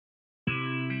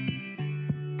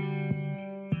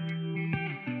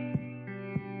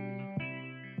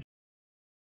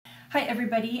Hi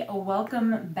everybody,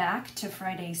 welcome back to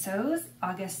Friday Sews,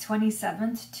 August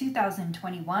 27th,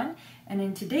 2021. And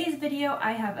in today's video,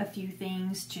 I have a few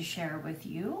things to share with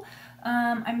you.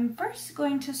 I'm first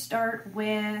going to start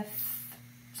with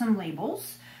some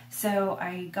labels. So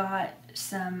I got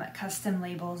some custom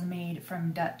labels made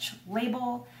from Dutch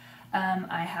Label.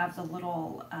 I have the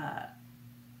little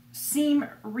Seam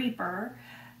Reaper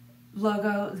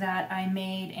logo that I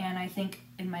made, and I think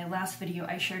in my last video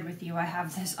I shared with you I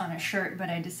have this on a shirt, but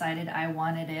I decided I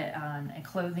wanted it on a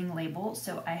clothing label,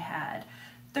 so I had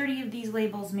 30 of these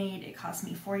labels made. It cost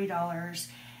me $40,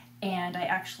 and I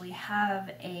actually have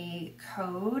a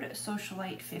code,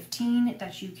 Socialite15,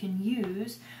 that you can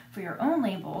use for your own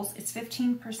labels. It's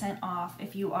 15% off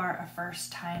if you are a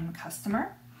first-time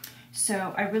customer.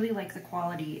 So I really like the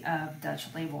quality of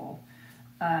Dutch Label.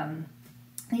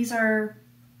 These are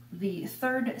the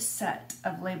third set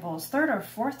of labels, third or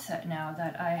fourth set now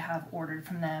that I have ordered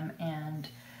from them, and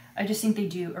I just think they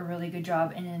do a really good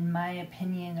job, and in my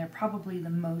opinion they're probably the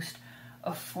most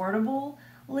affordable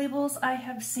labels I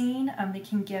have seen. They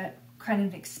can get kind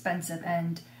of expensive,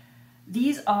 and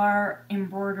these are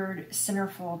embroidered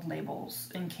centerfold labels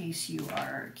in case you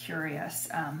are curious.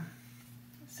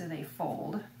 So they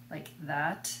fold like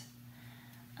that.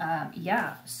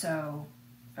 Yeah, so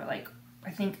they're like, I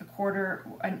think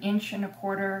an inch and a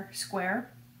quarter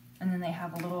square, and then they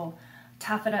have a little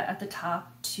taffeta at the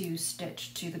top to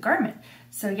stitch to the garment.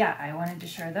 So yeah, I wanted to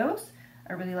share those.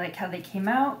 I really like how they came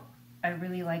out. I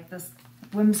really like this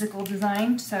whimsical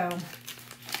design, so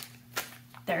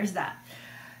there's that.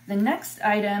 The next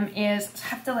item is, I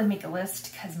have to like make a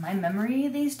list because my memory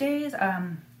these days,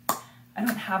 I don't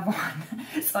have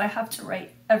one, so I have to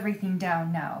write everything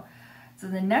down now. So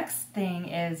the next thing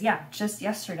is, yeah, just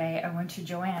yesterday I went to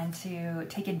Joann to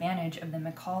take advantage of the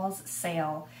McCall's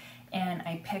sale, and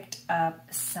I picked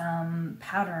up some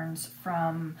patterns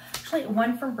from, actually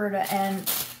one from Berta,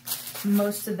 and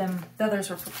most of them, the others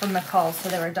were from McCall's, so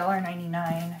they were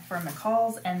 $1.99 for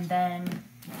McCall's, and then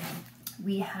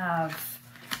we have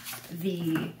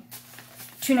the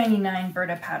 $2.99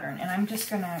 Berta pattern, and I'm just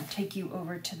gonna take you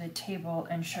over to the table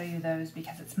and show you those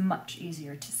because it's much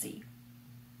easier to see.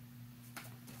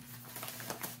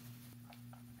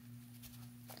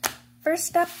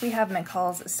 First up, we have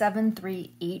McCall's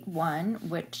 7381,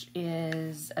 which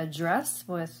is a dress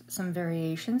with some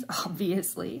variations,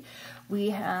 obviously.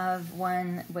 We have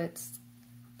one with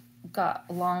got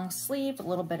a long sleeve, a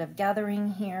little bit of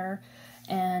gathering here,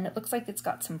 and it looks like it's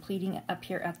got some pleating up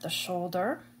here at the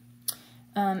shoulder.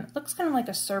 It looks kind of like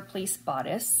a surplice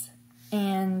bodice,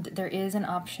 and there is an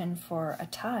option for a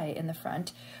tie in the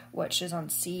front, which is on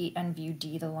C and View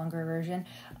D, the longer version.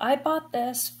 I bought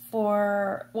this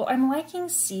for, well, I'm liking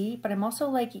C, but I'm also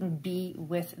liking B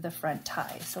with the front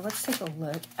tie. So let's take a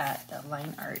look at the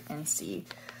line art and see.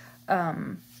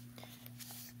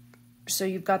 So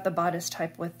you've got the bodice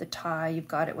type with the tie, you've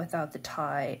got it without the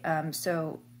tie.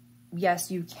 So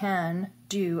yes, you can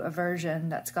do a version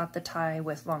that's got the tie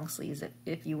with long sleeves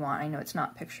if you want. I know it's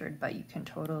not pictured, but you can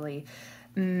totally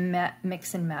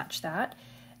mix and match that.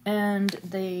 And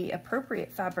the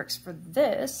appropriate fabrics for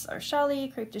this are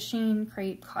challis, crepe de chine,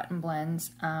 crepe, cotton blends.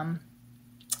 And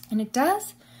it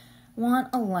does want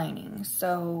a lining,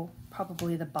 so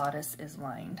probably the bodice is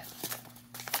lined.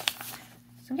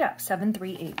 So yeah,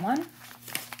 7381.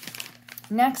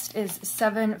 Next is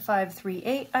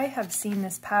 7538. I have seen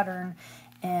this pattern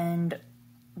and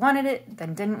wanted it,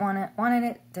 then didn't want it, wanted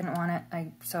it, didn't want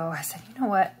it. So I said, you know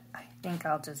what, I think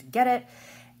I'll just get it.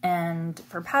 And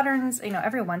for patterns, you know,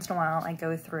 every once in a while I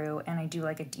go through and I do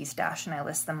like a de-stash and I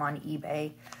list them on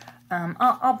eBay.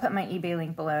 I'll put my eBay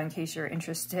link below in case you're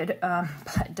interested,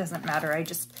 but it doesn't matter. I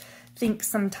just think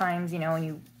sometimes, you know, when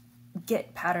you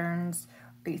get patterns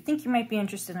or you think you might be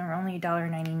interested and they're only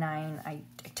 $1.99, I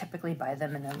typically buy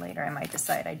them, and then later I might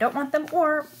decide I don't want them,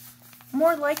 or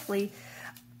more likely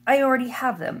I already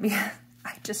have them.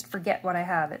 I just forget what I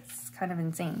have. It's kind of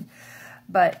insane.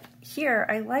 But here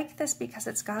I like this because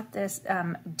it's got this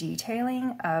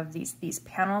detailing of these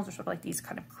panels, or sort of like these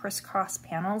kind of crisscross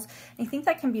panels. And I think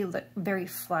that can be very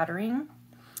flattering.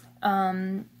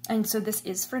 And so this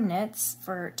is for knits,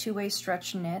 for two-way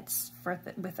stretch knits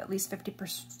with at least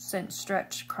 50%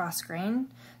 stretch cross grain.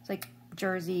 It's like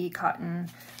jersey, cotton.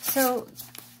 So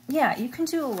yeah, you can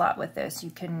do a lot with this.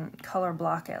 You can color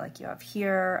block it like you have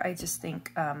here. I just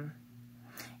think,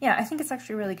 yeah, I think it's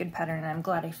actually a really good pattern, and I'm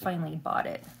glad I finally bought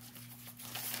it.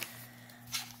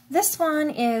 This one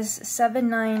is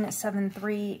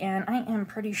 7973, and I am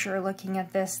pretty sure looking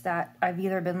at this that I've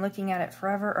either been looking at it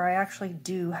forever or I actually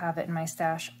do have it in my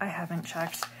stash. I haven't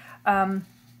checked.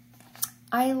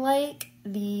 I like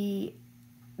the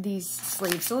these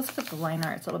sleeves, so let's look at the line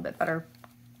art, it's a little bit better.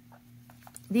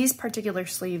 These particular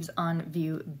sleeves on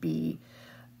view B,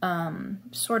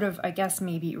 sort of, I guess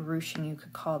maybe ruching, you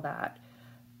could call that.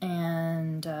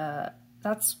 And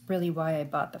that's really why I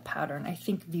bought the pattern. I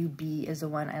think view B is the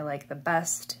one I like the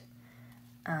best.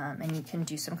 And you can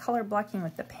do some color blocking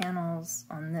with the panels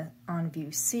on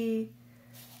view C.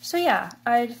 So yeah,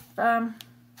 I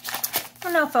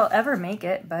don't know if I'll ever make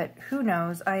it, but who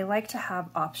knows? I like to have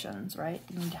options, right?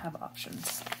 You need to have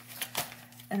options.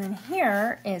 And then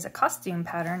here is a costume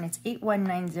pattern. It's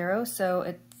 8190, so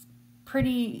it's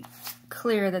pretty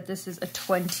clear that this is a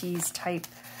 20s type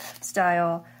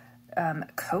style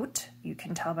coat. You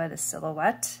can tell by the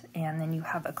silhouette, and then you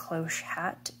have a cloche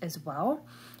hat as well.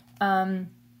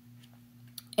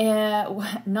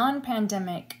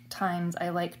 Non-pandemic times, I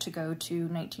like to go to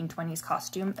 1920s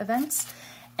costume events,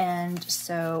 and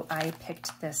so I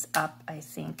picked this up. I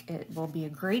think it will be a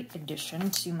great addition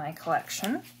to my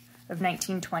collection of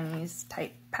 1920s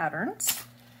type patterns.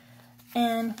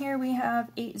 And here we have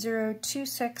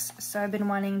 8026, so I've been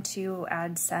wanting to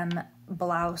add some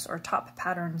blouse or top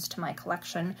patterns to my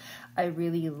collection. I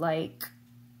really like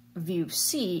view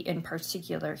C in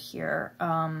particular here.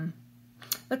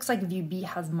 Looks like view B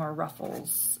has more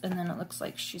ruffles, and then it looks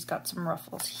like she's got some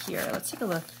ruffles here. Let's take a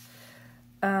look.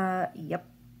 Yep.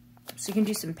 So you can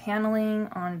do some paneling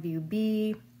on view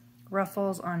B,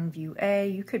 ruffles on view A.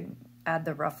 You could add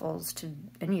the ruffles to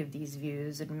any of these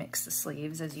views and mix the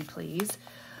sleeves as you please.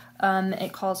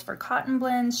 It calls for cotton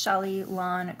blends, challis,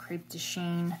 lawn, crepe de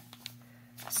chine.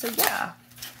 So yeah,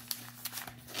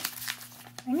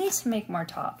 I need to make more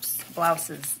tops,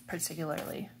 blouses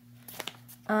particularly.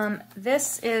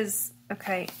 This is,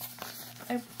 okay,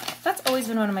 that's always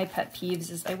been one of my pet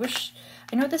peeves is I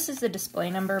know this is the display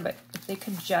number, but if they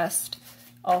could just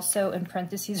also in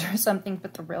parentheses or something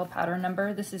put the real pattern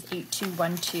number. This is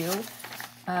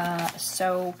 8212.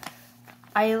 So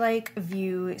I like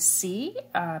view C.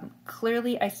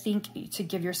 Clearly, I think to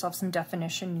give yourself some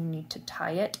definition, you need to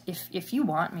tie it if you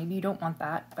want. Maybe you don't want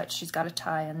that, but she's got a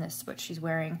tie on this, what she's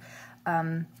wearing.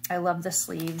 I love the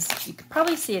sleeves. You could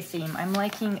probably see a theme. I'm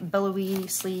liking billowy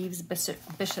sleeves,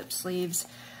 bishop sleeves.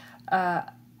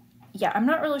 Yeah, I'm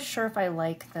not really sure if I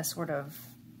like the sort of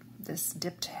this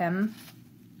dipped hem.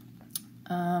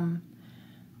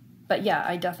 But yeah,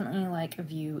 I definitely like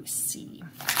view C.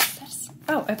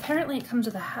 Oh, apparently it comes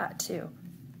with a hat too.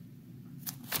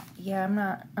 Yeah,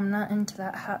 I'm not into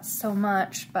that hat so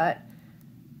much, but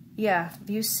yeah,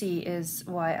 view C is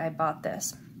why I bought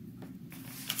this.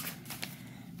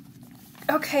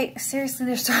 Okay,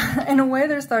 seriously, in a way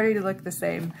they're starting to look the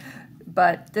same,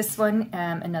 but this one,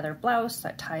 another blouse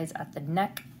that ties at the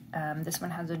neck. This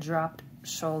one has a dropped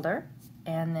shoulder,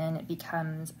 and then it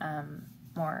becomes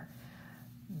more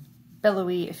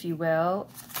billowy, if you will.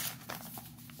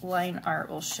 Line art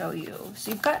will show you.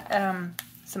 So you've got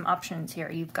some options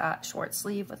here. You've got short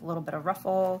sleeve with a little bit of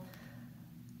ruffle.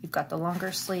 You've got the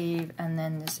longer sleeve, and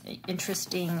then this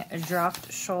interesting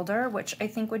dropped shoulder, which I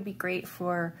think would be great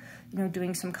for, you know,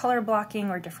 doing some color blocking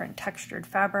or different textured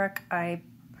fabric. I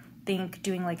think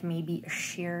doing like maybe a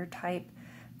sheer type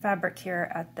fabric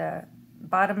here at the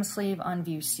bottom sleeve on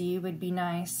view C would be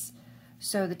nice.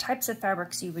 So the types of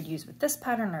fabrics you would use with this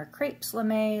pattern are crepes,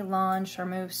 lame, lawn,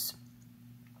 charmeuse,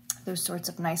 those sorts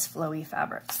of nice flowy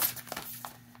fabrics.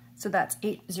 So that's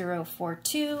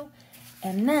 8042.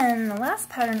 And then the last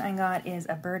pattern I got is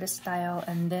a Burda style,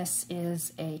 and this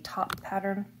is a top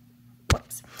pattern.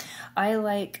 Whoops. I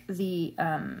like the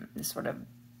sort of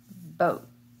boat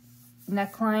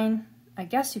neckline. I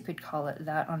guess you could call it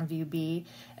that on view B.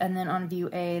 And then on view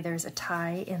A, there's a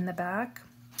tie in the back.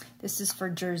 This is for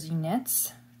Jersey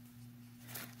Knits.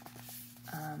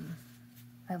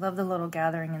 I love the little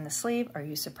gathering in the sleeve. Are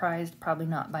you surprised? Probably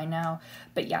not by now.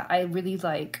 But yeah, I really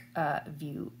like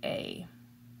view A.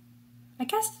 I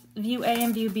guess view A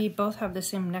and view B both have the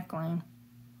same neckline.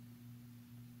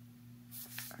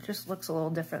 It just looks a little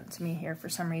different to me here for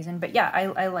some reason. But yeah,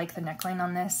 I like the neckline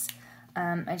on this.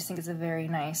 I just think it's a very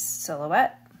nice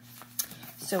silhouette.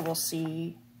 So we'll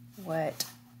see what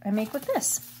I make with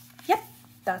this. Yep,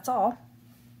 that's all.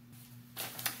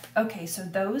 Okay, so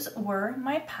those were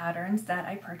my patterns that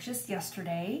I purchased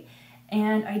yesterday.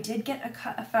 And I did get a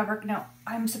cut of fabric. Now,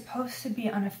 I'm supposed to be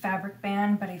on a fabric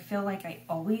ban, but I feel like I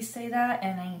always say that,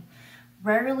 and I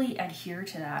rarely adhere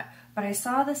to that. But I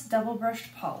saw this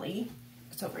double-brushed poly.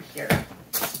 It's over here.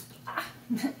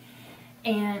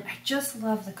 And I just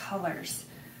love the colors.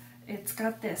 It's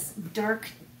got this dark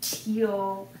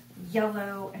teal,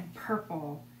 yellow, and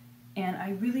purple. And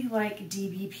I really like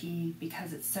DBP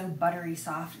because it's so buttery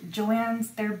soft.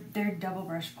 Joann's, their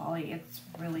double-brush poly, it's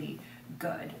really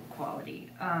good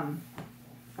quality.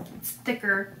 It's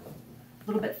thicker, a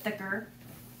little bit thicker,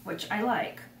 which I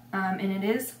like. And it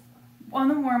is on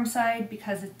the warm side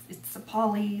because it's a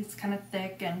poly, it's kind of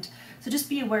thick, and so just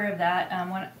be aware of that.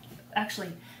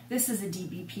 Actually, this is a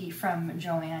DBP from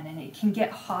Joann, and it can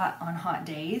get hot on hot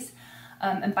days.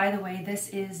 And by the way, this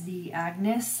is the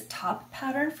Agnes top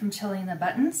pattern from Tilly and the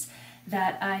Buttons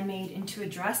that I made into a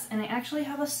dress, and I actually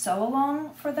have a sew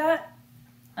along for that,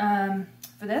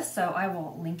 for this, so I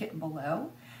will link it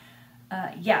below.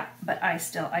 Yeah, but I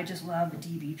just love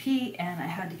DBP, and I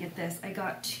had to get this. I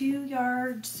got 2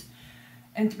 yards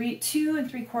and 2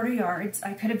 3/4 yards.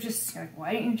 I could have just, like,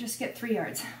 why don't you just get 3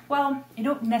 yards? Well, I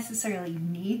don't necessarily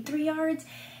need 3 yards,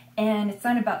 and it's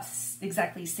not about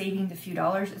exactly saving the few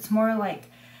dollars. It's more like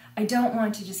I don't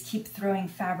want to just keep throwing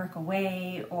fabric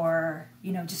away or,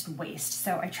 you know, just waste.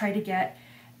 So I try to get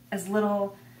as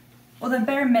little, well, the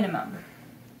bare minimum.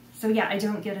 So yeah, I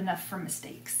don't get enough for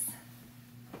mistakes.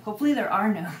 Hopefully there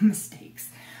are no mistakes.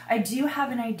 I do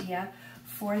have an idea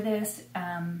for this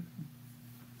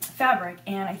fabric,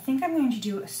 and I think I'm going to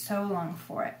do a sew along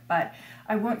for it, but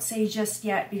I won't say just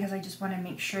yet because I just want to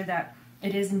make sure that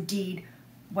it is indeed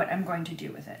what I'm going to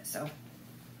do with it. So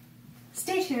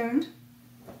stay tuned.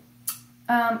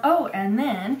 Oh, and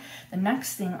then the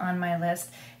next thing on my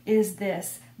list is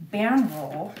this band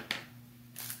roll.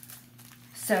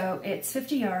 So it's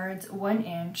 50 yards, 1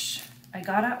 inch. I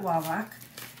got at Wawak,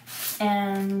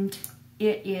 and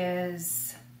it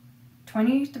is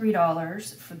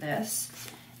 $23 for this,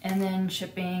 and then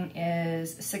shipping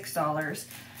is $6.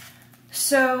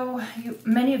 So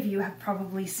many of you have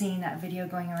probably seen that video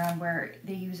going around where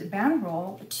they use a band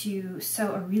roll to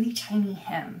sew a really tiny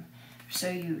hem. So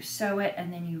you sew it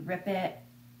and then you rip it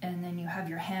and then you have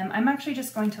your hem. I'm actually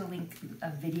just going to link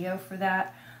a video for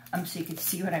that so you can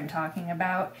see what I'm talking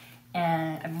about.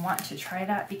 And I want to try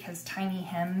that because tiny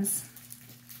hems,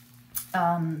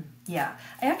 yeah.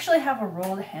 I actually have a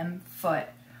rolled hem foot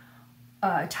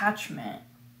attachment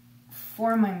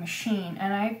for my machine,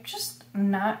 and I'm just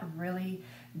not really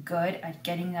good at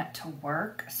getting that to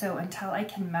work. So until I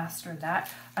can master that,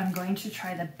 I'm going to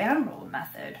try the band roll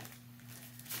method.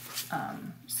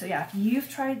 So yeah, if you've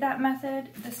tried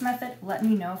this method, let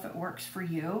me know if it works for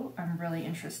you. I'm really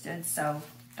interested. So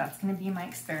that's going to be my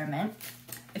experiment.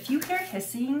 If you hear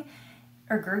hissing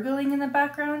or gurgling in the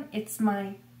background, it's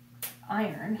my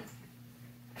iron.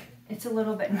 It's a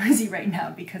little bit noisy right now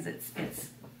because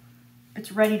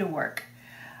it's ready to work.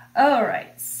 All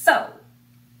right, so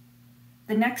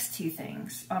the next 2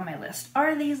 things on my list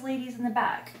are these ladies in the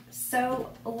back.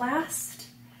 So last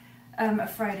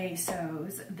Friday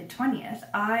Sews, the 20th,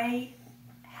 I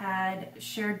had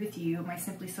shared with you my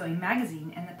Simply Sewing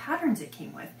magazine and the patterns it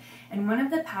came with. And one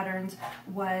of the patterns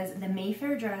was the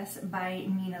Mayfair dress by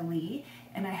Nina Lee,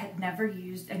 and I had never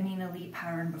used a Nina Lee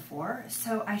pattern before.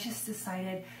 So I just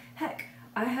decided, heck,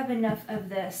 I have enough of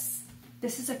this.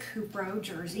 This is a Cupro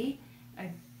jersey. I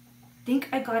think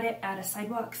I got it at a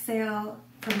sidewalk sale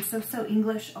from So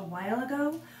English a while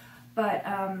ago, but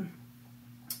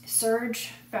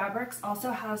Surge Fabrics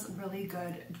also has really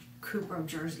good Cupro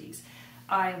jerseys.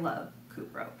 I love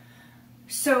Cupro.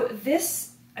 So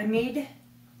this, I made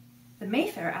the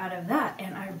Mayfair out of that,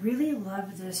 and I really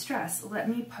love this dress. Let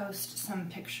me post some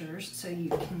pictures so you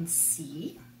can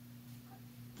see.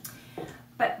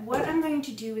 But what I'm going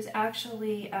to do is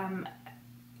actually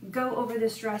go over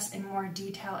this dress in more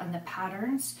detail and the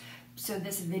patterns, so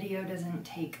this video doesn't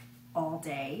take all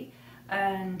day.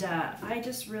 And I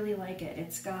just really like it.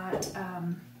 It's got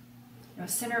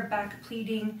center back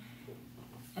pleating,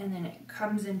 and then it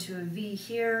comes into a V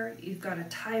here. You've got a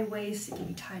tie waist. It can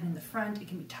be tied in the front, it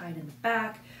can be tied in the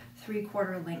back,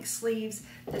 3/4 length sleeves.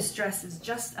 This dress is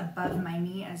just above my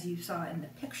knee, as you saw in the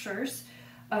pictures.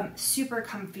 Super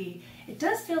comfy. It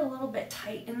does feel a little bit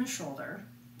tight in the shoulder,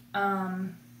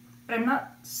 but I'm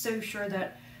not so sure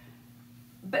that,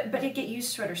 but it get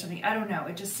used to it or something. I don't know.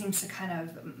 It just seems to kind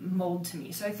of mold to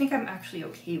me. So I think I'm actually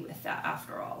okay with that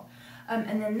after all.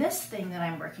 And then this thing that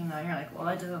I'm working on, you're like, well,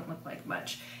 it doesn't look like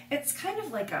much. It's kind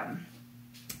of like,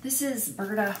 this is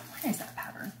Burda, what is that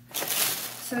pattern?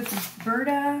 So it's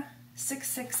Burda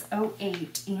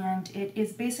 6608, and it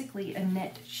is basically a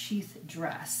knit sheath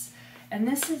dress. And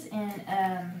this is in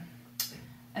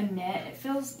a knit. It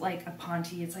feels like a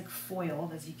ponte. It's like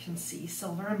foiled, as you can see,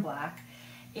 silver and black.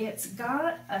 It's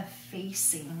got a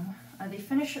facing. They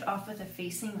finish it off with a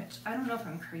facing, which I don't know if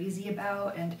I'm crazy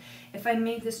about. And if I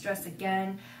made this dress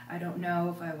again, I don't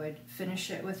know if I would finish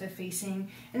it with a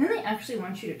facing. And then they actually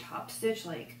want you to top stitch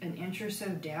like an inch or so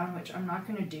down, which I'm not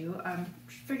going to do. I'm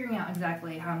figuring out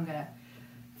exactly how I'm going to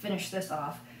finish this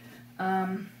off.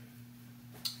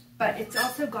 But it's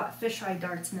also got fisheye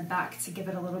darts in the back to give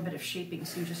it a little bit of shaping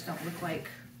so you just don't look like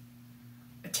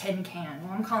a tin can.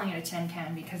 Well, I'm calling it a tin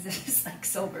can because this is like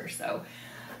silver. So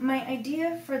my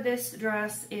idea for this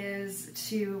dress is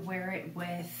to wear it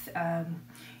with,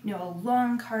 you know, a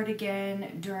long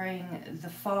cardigan during the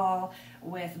fall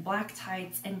with black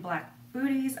tights and black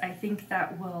booties. I think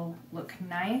that will look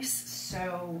nice.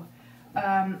 So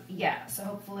yeah, so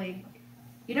hopefully,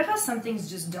 you know how some things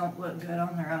just don't look good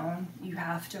on their own? You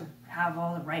have to have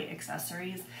all the right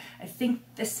accessories. I think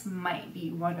this might be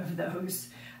one of those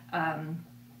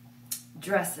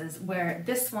dresses where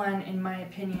this one, in my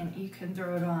opinion, you can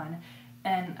throw it on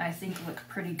and I think look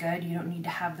pretty good. You don't need to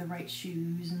have the right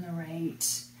shoes and the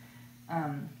right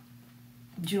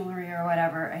jewelry or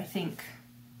whatever. I think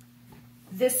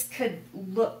this could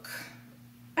look,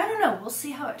 I don't know, we'll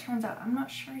see how it turns out. I'm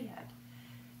not sure yet.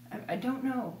 I don't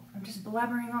know. I'm just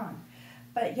blabbering on.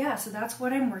 But yeah, so that's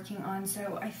what I'm working on.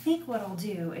 So I think what I'll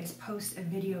do is post a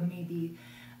video maybe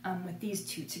with these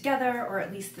two together, or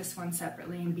at least this one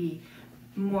separately, and be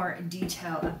more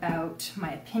detail about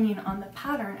my opinion on the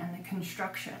pattern and the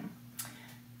construction.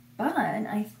 But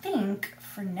I think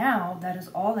for now that is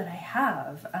all that I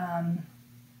have.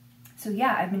 So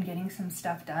yeah, I've been getting some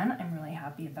stuff done. I'm really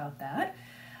happy about that.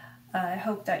 I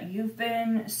hope that you've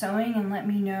been sewing and let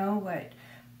me know what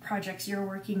projects you're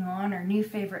working on or new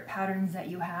favorite patterns that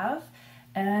you have.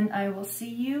 And I will see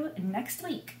you next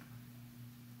week.